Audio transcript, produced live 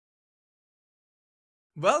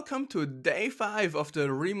Welcome to day 5 of the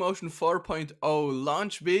Remotion 4.0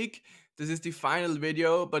 launch week. This is the final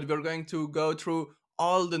video, but we're going to go through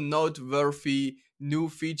all the noteworthy new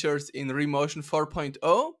features in Remotion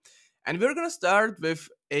 4.0. And we're going to start with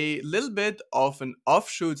a little bit of an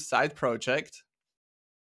offshoot side project.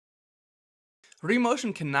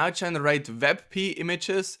 Remotion can now generate WebP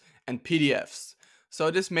images and PDFs.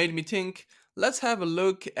 So this made me think, let's have a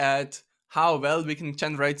look at how well we can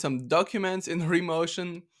generate some documents in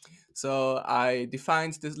Remotion. So I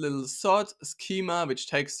defined this little sort schema which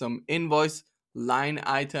takes some invoice line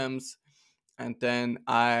items, and then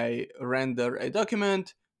I render a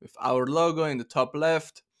document with our logo in the top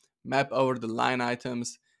left, map over the line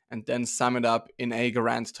items, and then sum it up in a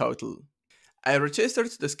grand total. I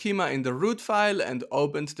registered the schema in the root file and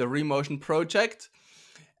opened the Remotion project.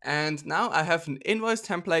 And now I have an invoice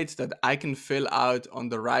template that I can fill out on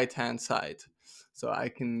the right hand side. So I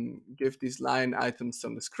can give these line items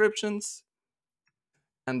some descriptions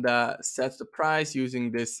and set the price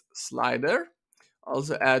using this slider.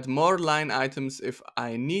 Also add more line items if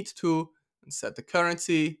I need to and set the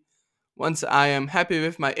currency. Once I am happy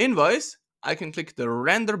with my invoice, I can click the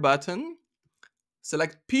render button,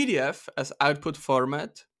 select PDF as output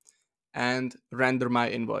format, and render my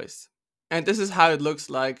invoice. And this is how it looks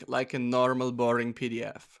like a normal boring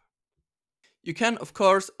PDF. You can of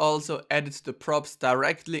course also edit the props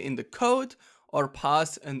directly in the code or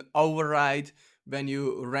pass an override when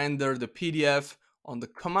you render the PDF on the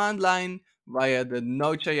command line via the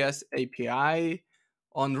Node.js API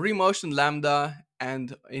on Remotion Lambda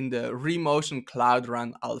and in the Remotion Cloud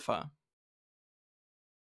Run Alpha.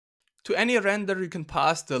 To any render, you can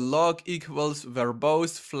pass the log equals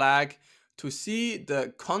verbose flag to see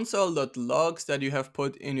the console.logs that you have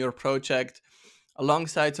put in your project,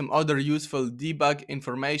 alongside some other useful debug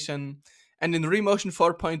information. And in Remotion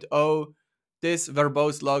 4.0, this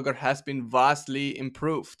verbose logger has been vastly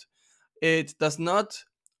improved. It does not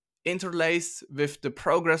interlace with the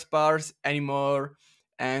progress bars anymore,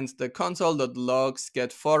 and the console.logs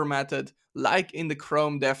get formatted like in the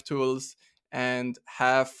Chrome DevTools and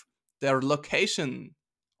have their location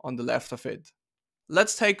on the left of it.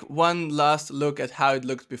 Let's take one last look at how it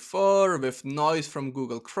looked before, with noise from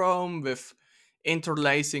Google Chrome, with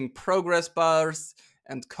interlacing progress bars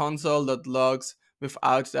and console.logs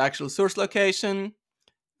without the actual source location.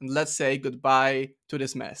 And let's say goodbye to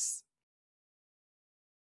this mess.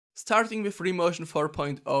 Starting with Remotion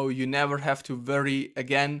 4.0, you never have to worry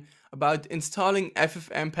again about installing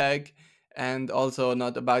FFmpeg, and also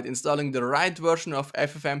not about installing the right version of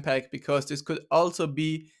FFmpeg, because this could also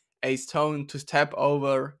be a stone to step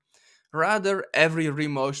over. Rather, every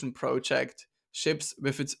Remotion project ships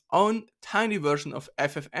with its own tiny version of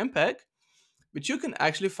FFmpeg, which you can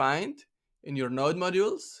actually find in your node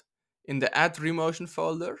modules in the Add Remotion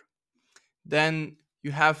folder. Then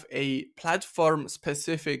you have a platform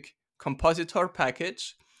specific compositor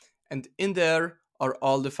package, and in there are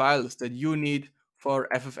all the files that you need for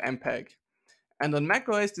FFmpeg. And on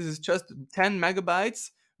macOS, this is just 10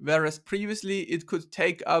 megabytes, whereas previously it could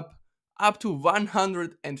take up to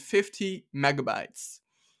 150 megabytes.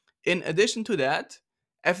 In addition to that,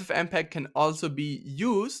 FFmpeg can also be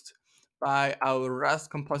used by our Rust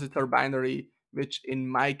compositor binary, which in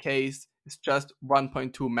my case is just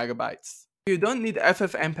 1.2 megabytes. You don't need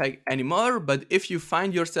FFmpeg anymore, but if you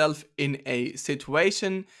find yourself in a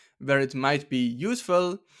situation where it might be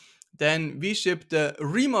useful, then we ship the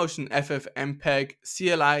Remotion FFmpeg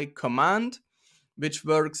CLI command, which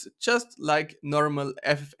works just like normal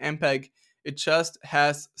FFmpeg. It just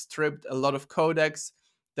has stripped a lot of codecs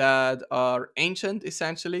that are ancient,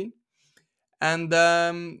 essentially. And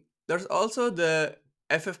there's also the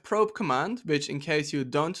ffprobe command, which, in case you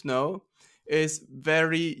don't know, is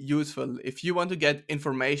very useful if you want to get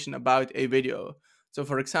information about a video. So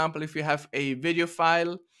for example, if you have a video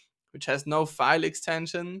file which has no file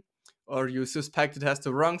extension, or you suspect it has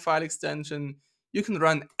the wrong file extension, you can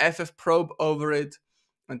run ffprobe over it,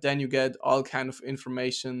 and then you get all kind of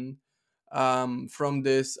information from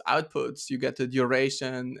this outputs. You get the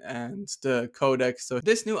duration and the codec. So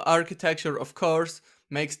this new architecture, of course,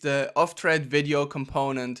 makes the off-thread video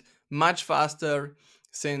component much faster,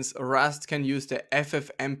 since Rust can use the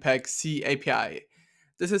FFmpeg C API.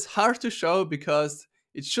 This is hard to show because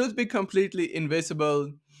it should be completely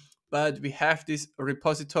invisible, but we have this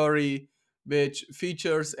repository which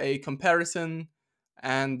features a comparison,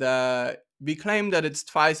 and we claim that it's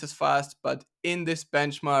twice as fast, but in this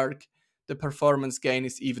benchmark, the performance gain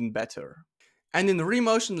is even better. And in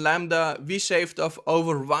Remotion Lambda, we shaved off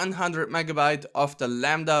over 100 megabytes of the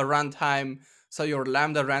Lambda runtime, so your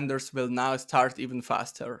Lambda renders will now start even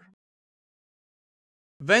faster.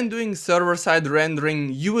 When doing server-side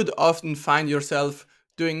rendering, you would often find yourself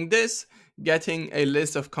doing this, getting a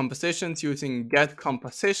list of compositions using get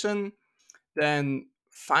composition, then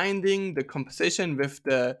finding the composition with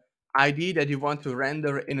the ID that you want to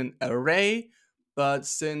render in an array. But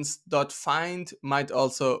since .find might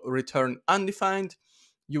also return undefined,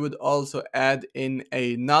 you would also add in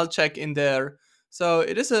a null check in there. So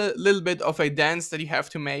it is a little bit of a dance that you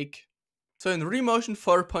have to make. So in Remotion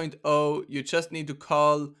 4.0, you just need to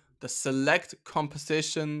call the select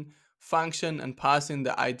composition function and pass in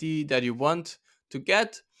the ID that you want to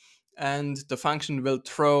get, and the function will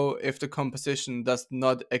throw if the composition does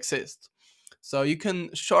not exist. So you can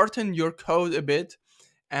shorten your code a bit,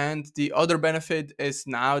 and the other benefit is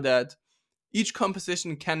now that each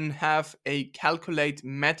composition can have a calculate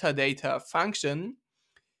metadata function.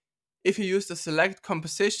 If you use the select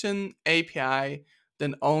composition API,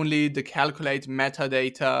 then only the calculate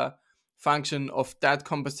metadata function of that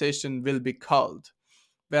composition will be called.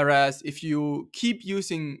 Whereas if you keep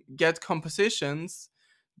using get compositions,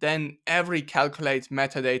 then every calculate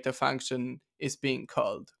metadata function is being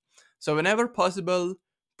called. So whenever possible,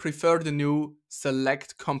 prefer the new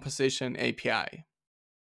select composition API.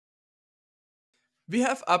 We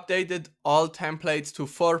have updated all templates to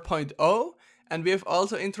 4.0, and we have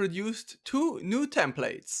also introduced two new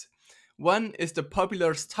templates. One is the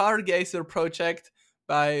popular Stargazer project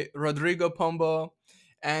by Rodrigo Pombo,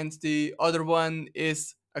 and the other one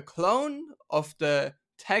is a clone of the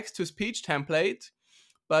text-to-speech template,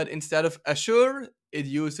 but instead of Azure, it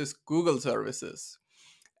uses Google services.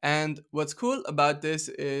 And what's cool about this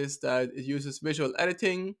is that it uses visual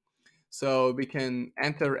editing, so we can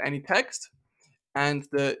enter any text, and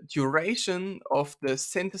the duration of the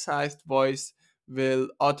synthesized voice will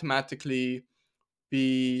automatically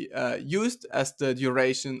be used as the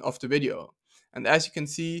duration of the video. And as you can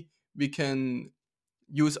see, we can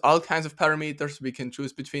use all kinds of parameters. We can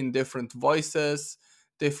choose between different voices,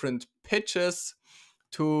 different pitches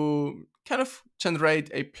to kind of generate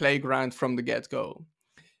a playground from the get-go.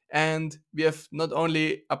 And we have not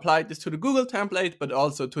only applied this to the Google template, but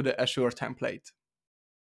also to the Azure template.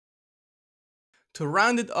 To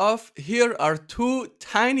round it off, here are two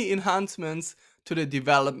tiny enhancements to the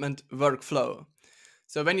development workflow.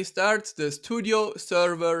 So when you start the studio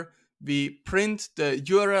server, we print the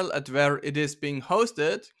URL at where it is being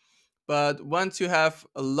hosted. But once you have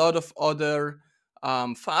a lot of other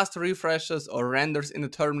fast refreshes or renders in the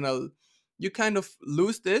terminal, you kind of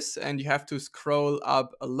lose this and you have to scroll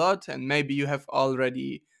up a lot, and maybe you have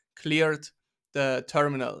already cleared the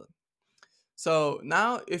terminal. So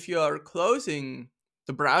now if you are closing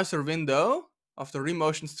the browser window of the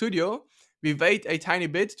Remotion Studio, we wait a tiny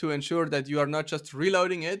bit to ensure that you are not just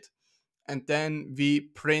reloading it, and then we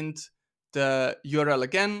print the URL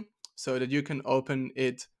again so that you can open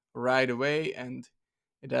it right away, and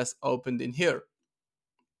it has opened in here.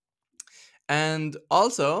 And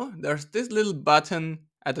also there's this little button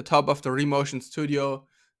at the top of the Remotion Studio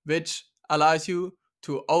which allows you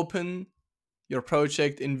to open your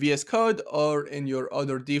project in VS Code or in your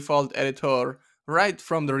other default editor right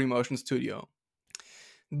from the Remotion Studio.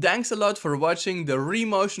 Thanks a lot for watching the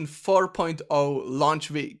Remotion 4.0 launch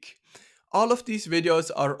week. All of these videos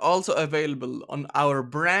are also available on our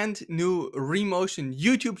brand new Remotion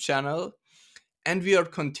YouTube channel, and we are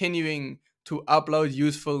continuing to upload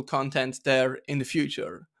useful content there in the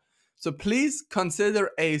future. So please consider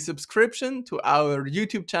a subscription to our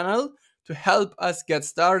YouTube channel to help us get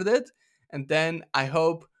started, and then I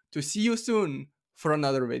hope to see you soon for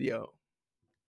another video.